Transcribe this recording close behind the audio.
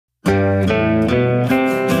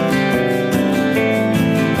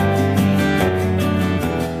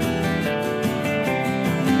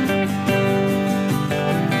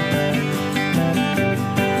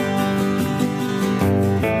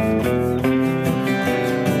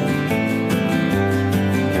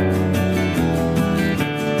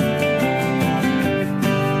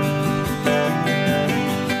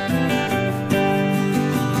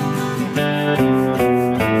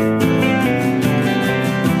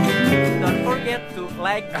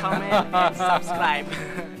Like, comment, and subscribe. Good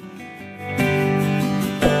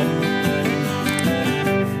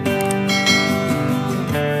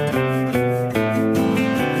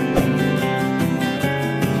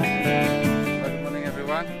morning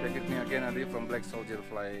everyone, back with me again Adi from Black Soldier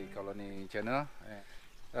Fly Colony channel.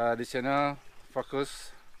 This channel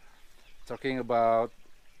focus talking about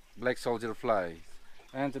black soldier flies,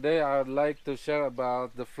 and today I would like to share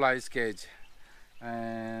about the flies cage.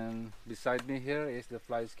 And beside me here is the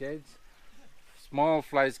flies cage, small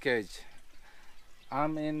flies cage.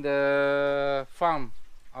 I'm in the farm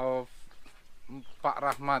of Pak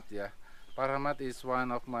Rahmat. Pak Rahmat is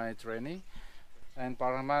one of my trainee, and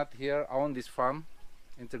Pak Rahmat here own this farm,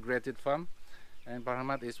 integrated farm, and Pak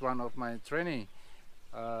Rahmat is one of my trainee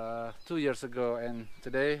 2 years ago, and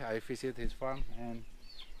today I visit his farm, and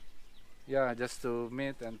yeah, just to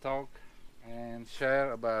meet and talk and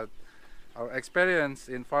share about our experience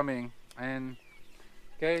in farming. And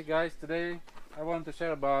okay guys, today I want to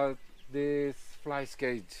share about this flies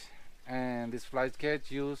cage, and this flies cage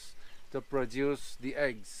used to produce the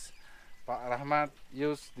eggs. Pak Rahmat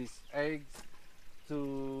used these eggs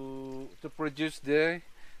to produce the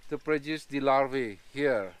larvae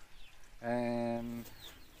here, and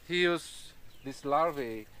he used this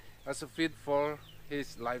larvae as a feed for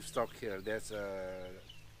his livestock here. There's a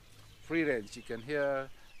free range chicken here,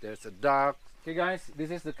 there's a duck. Okay guys, this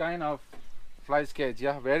is the kind of flies cage,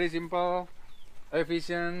 yeah, very simple,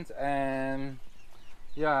 efficient, and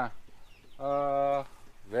yeah,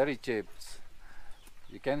 very cheap.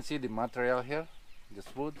 You can see the material here, this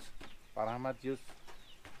wood. Pak Rahmat used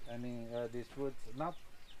this wood, not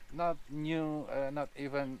new, not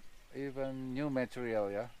even new material,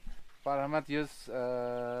 yeah. Pak Rahmat used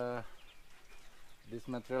this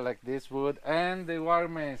material like this wood, and the wire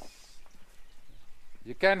mesh.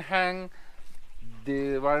 You can hang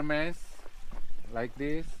the wire mesh like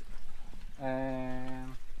this,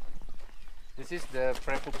 and this is the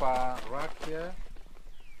prepupa rack here,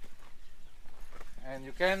 and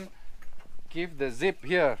you can give the zip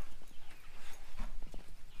here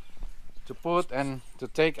to put and to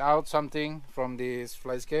take out something from this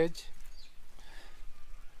flies cage.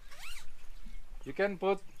 You can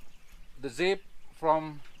put the zip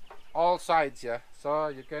from all sides, yeah, so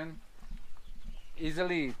you can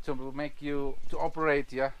easily to make you to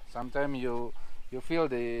operate, yeah. Sometimes you feel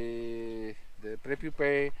the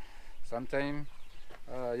prepupae. Sometimes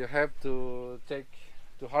you have to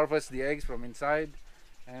harvest the eggs from inside,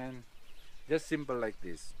 and just simple like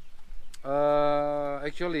this.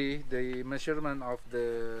 Actually, the measurement of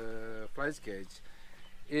the flies cage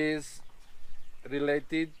is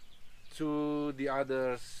related to the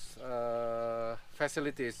other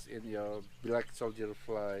facilities in your black soldier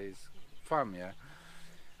flies farm, yeah.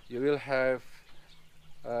 You will have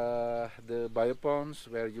the bioponds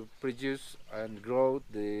where you produce and grow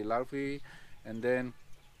the larvae, and then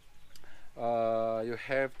you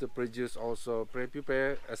have to produce also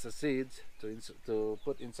prepupae as a seed to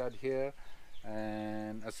put inside here,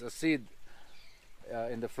 and as a seed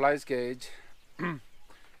in the flies cage.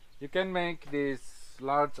 You can make this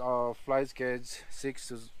large of flies cage 6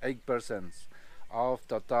 to 8% of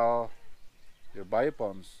total your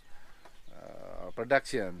bioponds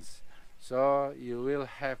productions, so you will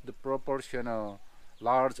have the proportional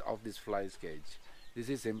large of this flies cage. This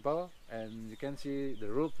is simple, and you can see the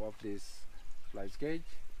roof of this flies cage.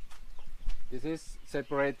 This is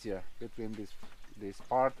separate here between this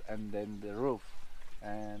part and then the roof,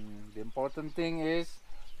 and the important thing is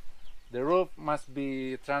the roof must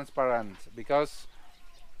be transparent, because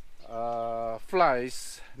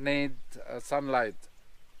flies need sunlight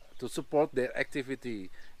to support their activity.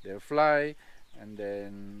 They fly, and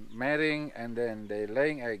then mating, and then they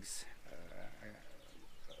laying eggs.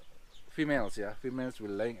 Females, yeah, females will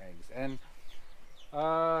laying eggs, and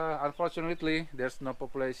unfortunately there's no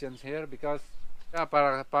populations here, because yeah,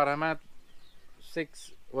 Pak Rahmat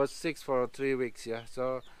was sick for 3 weeks, yeah,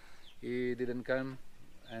 so he didn't come,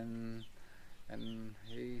 and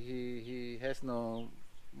he has no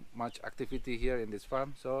much activity here in this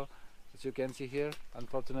farm. So as you can see here,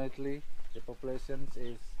 unfortunately the population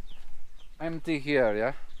is empty here,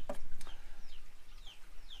 yeah.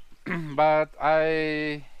 but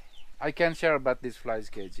I can share about this flies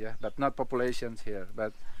cage, yeah, but not populations here.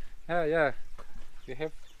 But yeah, we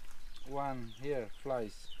have one here,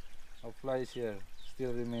 flies here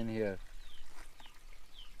still remain here.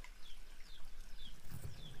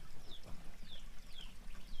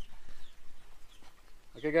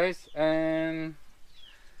 Okay guys, and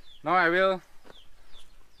now I will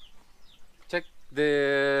check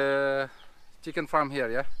the chicken farm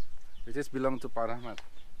here, yeah, which is belong to Pak Rahmat.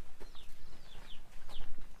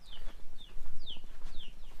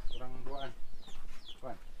 Kurang duaan.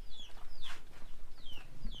 Fine.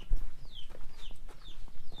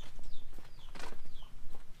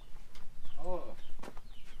 Oh.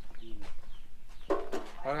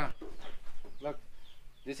 Look,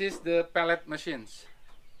 this is the pellet machines.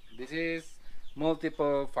 This is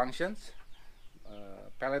multiple functions,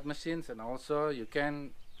 pellet machines, and also it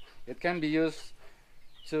can be used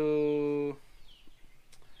to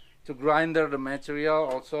grinder the material.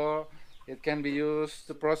 Also, it can be used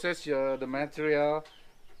to process the material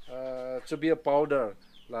to be a powder,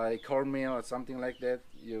 like cornmeal or something like that.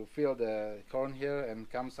 You fill the corn here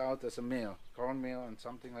and comes out as a meal, cornmeal and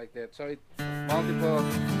something like that. So it multiple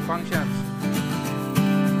functions.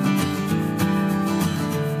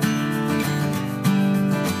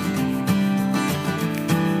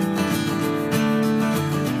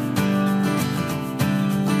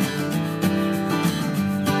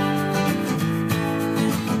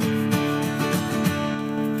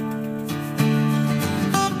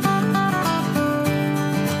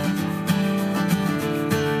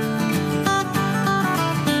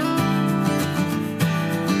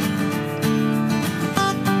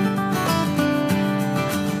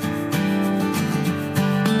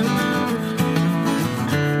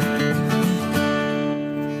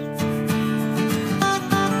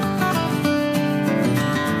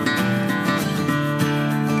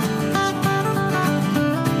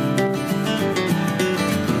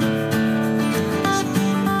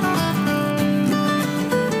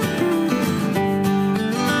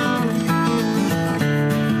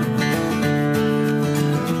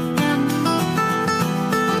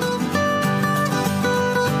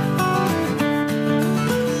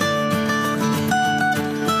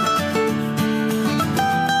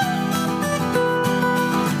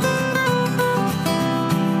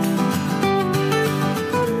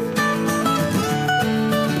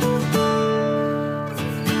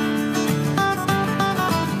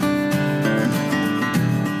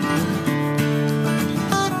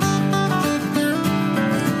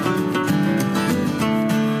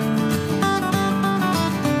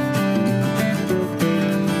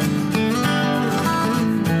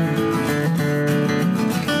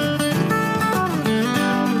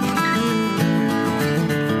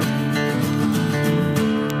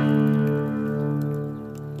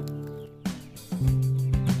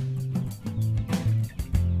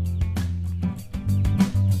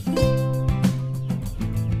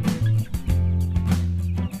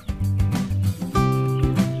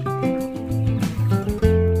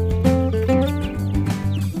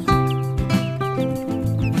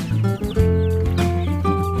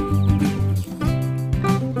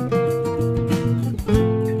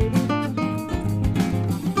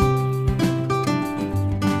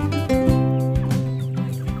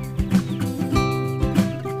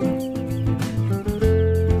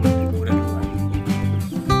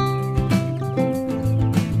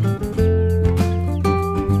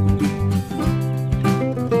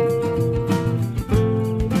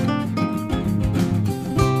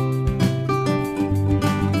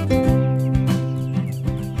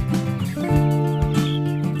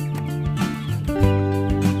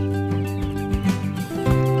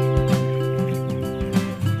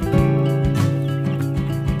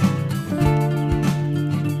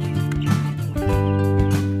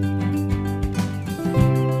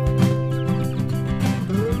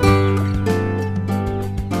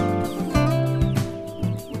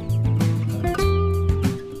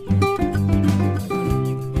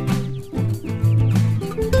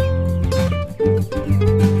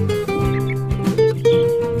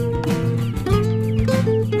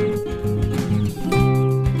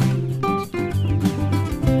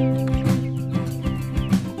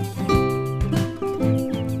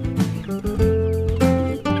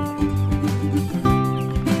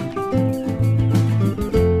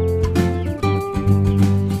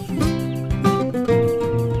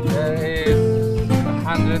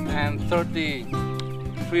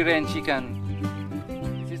 free-range chicken.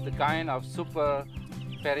 This is the kind of super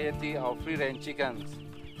variety of free-range chickens.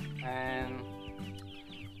 And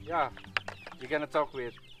yeah, we're gonna talk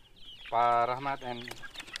with Pak Rahmat and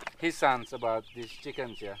his sons about these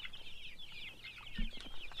chickens. Yeah,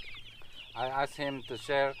 I asked him to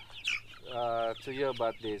share to you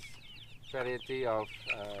about this variety of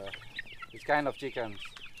this kind of chickens.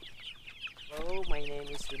 Hello, my name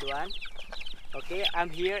is Ridwan. Okay, I'm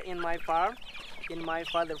here in my farm, in my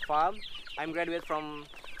father's farm. I'm graduate from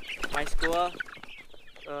my school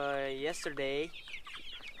yesterday,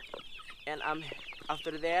 and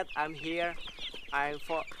after that I'm here. I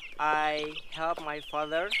help my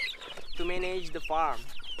father to manage the farm,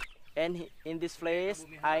 and in this place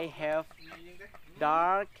I have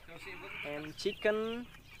duck and chicken,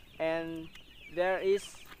 and there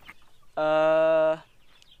is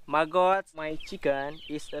Maggot. My chicken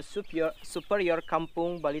is a superior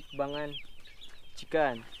kampung balitbangan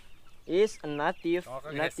chicken. Is a native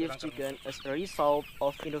chicken as a result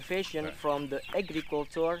of innovation from the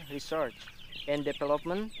Agriculture Research and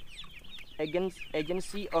Development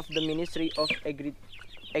Agency of the Ministry of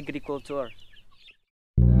Agriculture.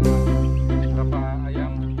 Berapa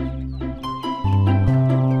ayam?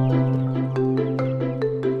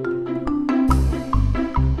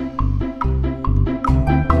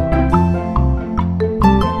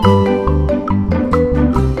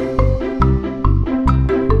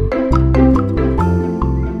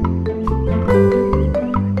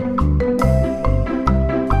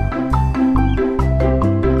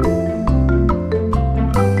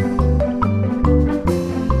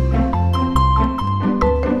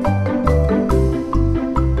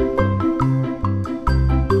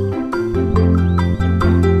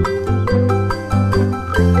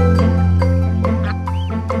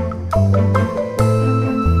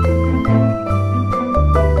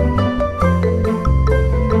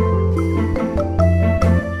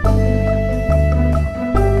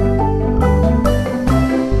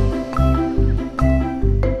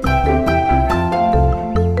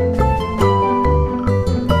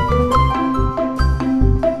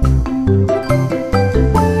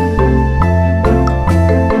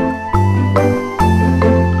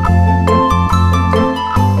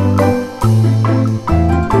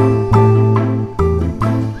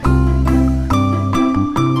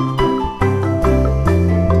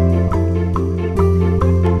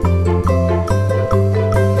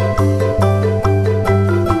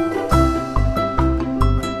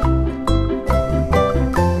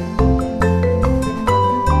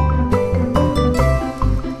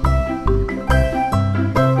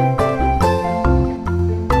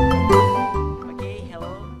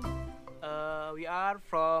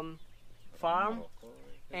 From farm,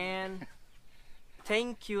 and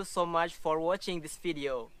thank you so much for watching this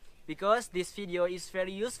video, because this video is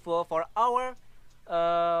very useful for our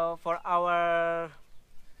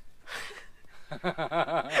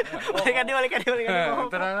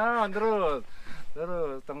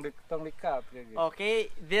Okay,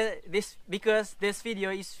 because this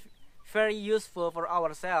video is very useful for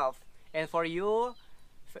ourselves and for you all,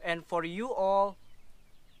 and for you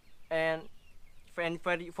and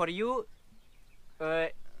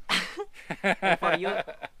for you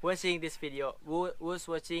watching this video, who's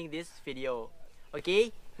watching this video.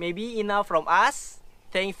 Okay, maybe enough from us.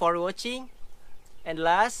 Thanks for watching, and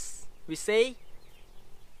last we say,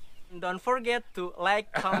 don't forget to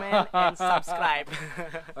like, comment, and subscribe.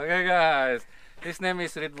 Okay guys, his name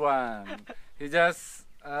is Ridwan. He just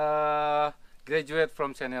graduated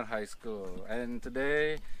from senior high school, and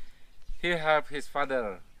today he helped his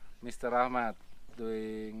father, Mr. Rahmat,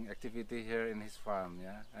 doing activity here in his farm.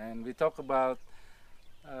 Yeah, and we talk about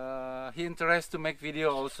he interested to make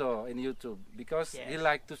video also in YouTube, because he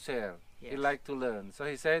like to share, he like to learn. So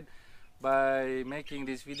he said by making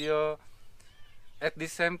this video, at the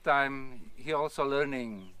same time he also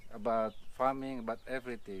learning about farming, about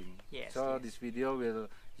everything. So this video will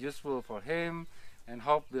useful for him, and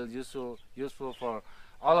hope will useful for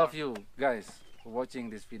all of you guys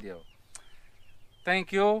watching this video.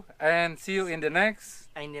 Thank you, and see you in the next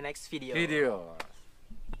video.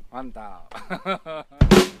 Mantap.